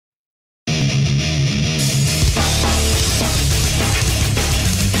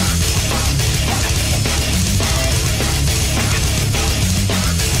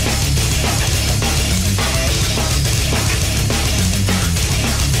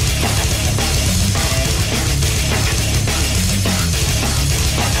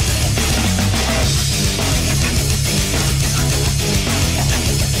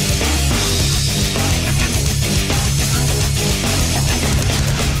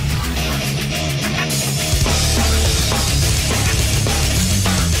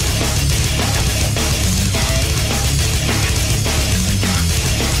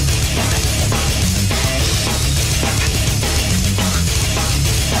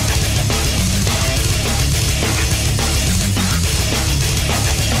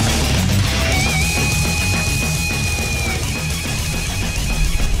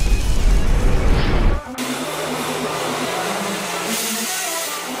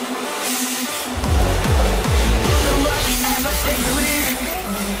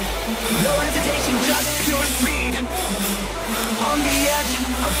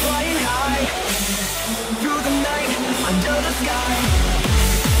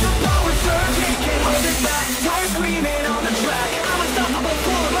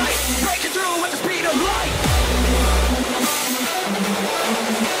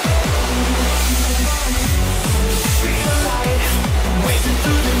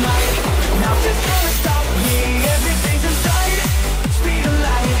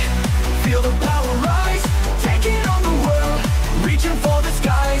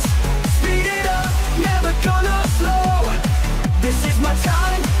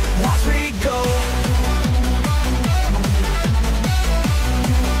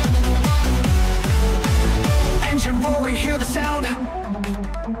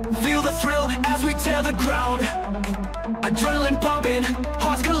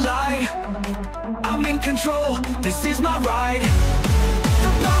line. I'm in control, this is my ride.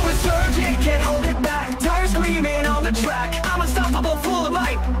 The power surging, can't hold it back. Tires screaming on the track. I'm unstoppable, full of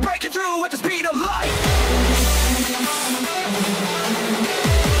light, breaking through at the speed of light.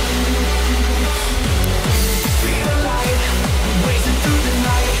 Speed of light, racing through the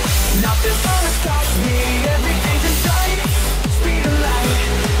night. Nothing's gonna stop me, everything's in sight. Speed of light,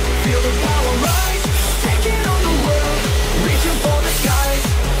 feel the power rise. Taking on the world, reaching for the skies.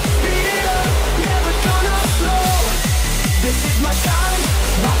 Speed it up, never gonna slow. This is my time,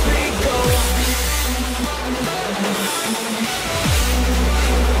 watch me go.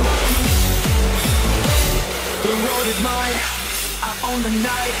 The road is mine, I own the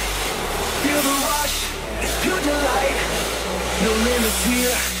night. Feel the rush, it's pure delight. No limits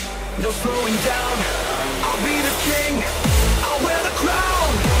here, no slowing down. I'll be the king, I'll wear the crown.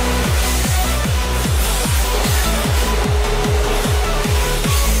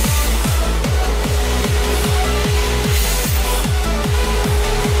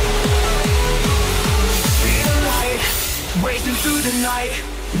 Speed of light, racing through the night.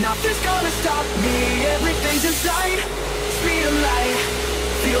 Nothing's gonna stop me, everything's in sight. Speed of light,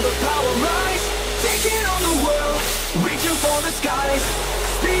 feel the power rise. Taking on the world, reaching for the skies.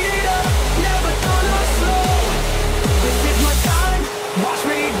 Speed it up, never gonna slow. This is my time, watch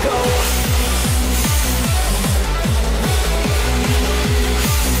me go.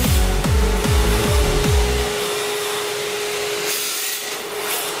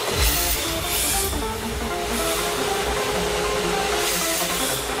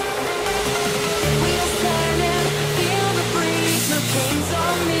 Wheels turning, feel the breeze. No chains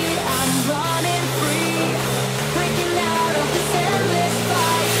on me, I'm running free. Breaking out of this endless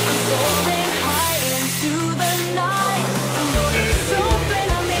fight. I'm soaring high into the night. The road is open,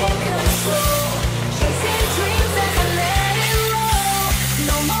 I'm in control. Chasing dreams as I let it roll.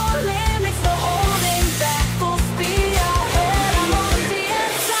 No more limits, no holding back. Full speed ahead, I'm on the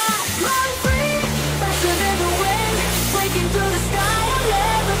inside. Run free, faster than the wind. Breaking through the sky, I'm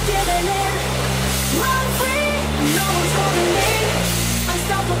never giving in. Run free, no one's holding me.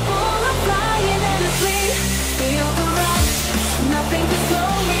 Unstoppable, I'm flying endlessly. Feel the rush, nothing can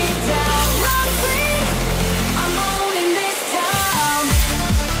slow me down. Run free, I'm owning this town.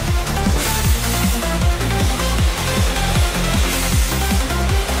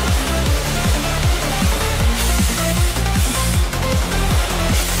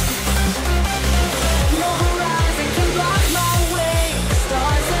 No horizon can block my way.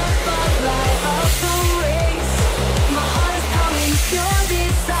 Stars above light up the race. My heart is pounding pure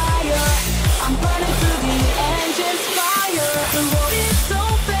desire. I'm burning through the engine's fire. The road is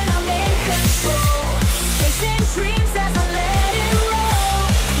open, I'm in control. Chasing dreams as I let it roll.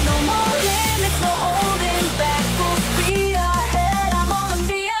 No more limits, no holding back. Full speed ahead, I'm on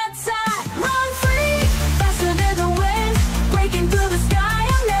the attack. Run free, faster than the wind. Breaking through the sky,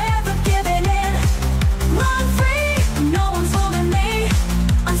 I'm never giving in. Run free, no one's holding me.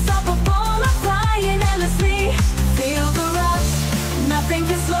 Unstoppable, I'm flying endlessly. Feel the rush, nothing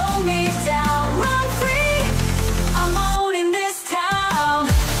can slow me down. Run free, I'm owning this town.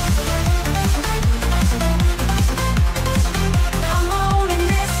 I'm owning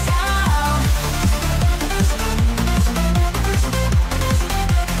this town.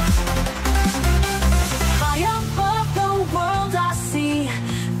 High above the world I see.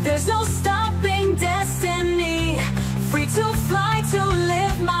 There's no stopping destiny. Free to fly, to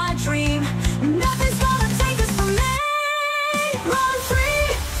live my dream. Nothing's gonna take this from me. Run free,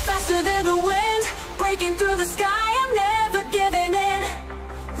 faster than the wind. Breaking through the sky, I'm never giving in.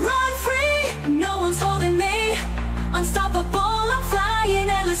 Run free, no one's holding me. Unstoppable, I'm flying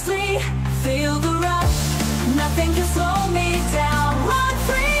endlessly. Feel the rush, nothing can slow me down. Run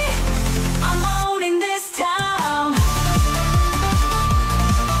free, I'm owning this town.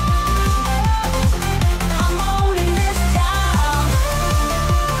 I'm owning this town.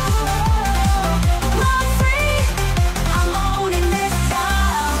 Run free, I'm owning this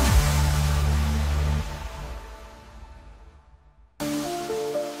town.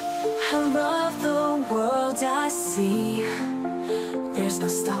 I love the world I see. There's no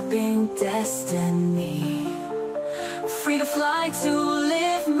stopping destiny. Free to fly, to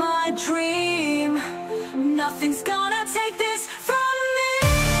live my dream. Nothing's gonna take this from me.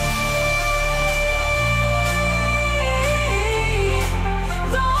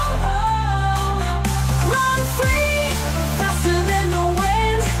 Oh, oh. Run free, faster than the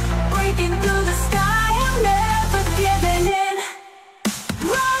wind. Breaking through the sky, I'm never giving in.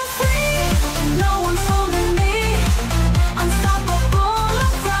 Run free, no one's holding me. Unstoppable,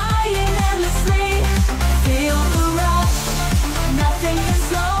 I'm flying endlessly. Feel the rush, nothing can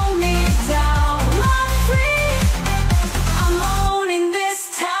slow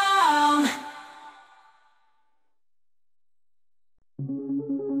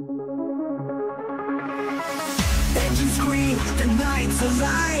it's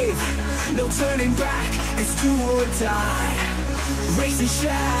alive. No turning back, it's do or die. Racing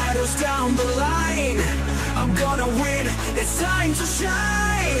shadows down the line. I'm gonna win, it's time to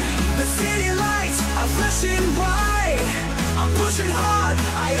shine. The city lights are flashing bright. I'm pushing hard,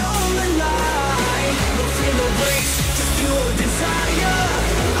 I own the line. No fear, no brakes, just pure desire.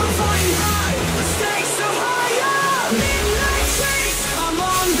 I'm flying high, the stakes are higher. Midnight chase, I'm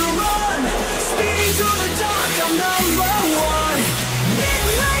on the run. Speeding through the dark, I'm number one.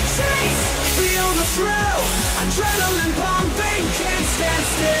 Midnight chase, feel the thrill. Adrenaline pumping, can't stand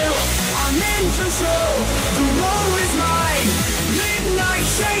still. I'm in control, the road is mine. Midnight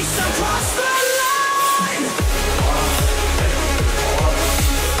chase across the line.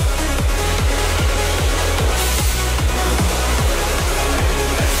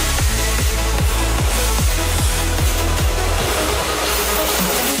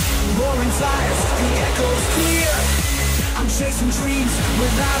 Roaring tires, the echoes clear. I'm chasing dreams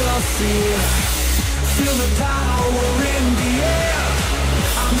without a fear. Feel the power in the air.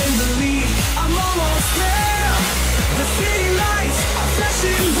 I'm in the lead, I'm almost there. The city lights are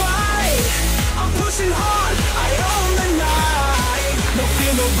flashing bright. I'm pushing hard, I own the night. No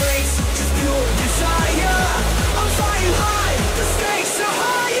fear, no brakes, just pure desire. I'm flying high, the stakes are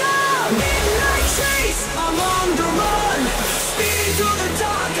higher. Midnight chase, I'm on the run. Speeding through the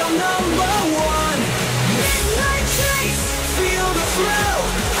dark, I'm number one. Midnight chase, feel the thrill.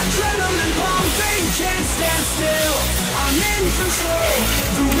 Adrenaline pumping, can't stand still. I'm in control,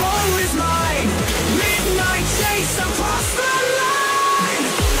 the road is mine. Midnight chase across the line.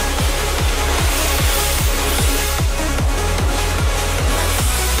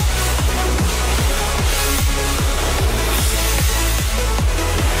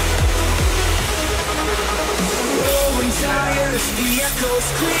 Rolling tires, the echoes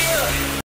clear.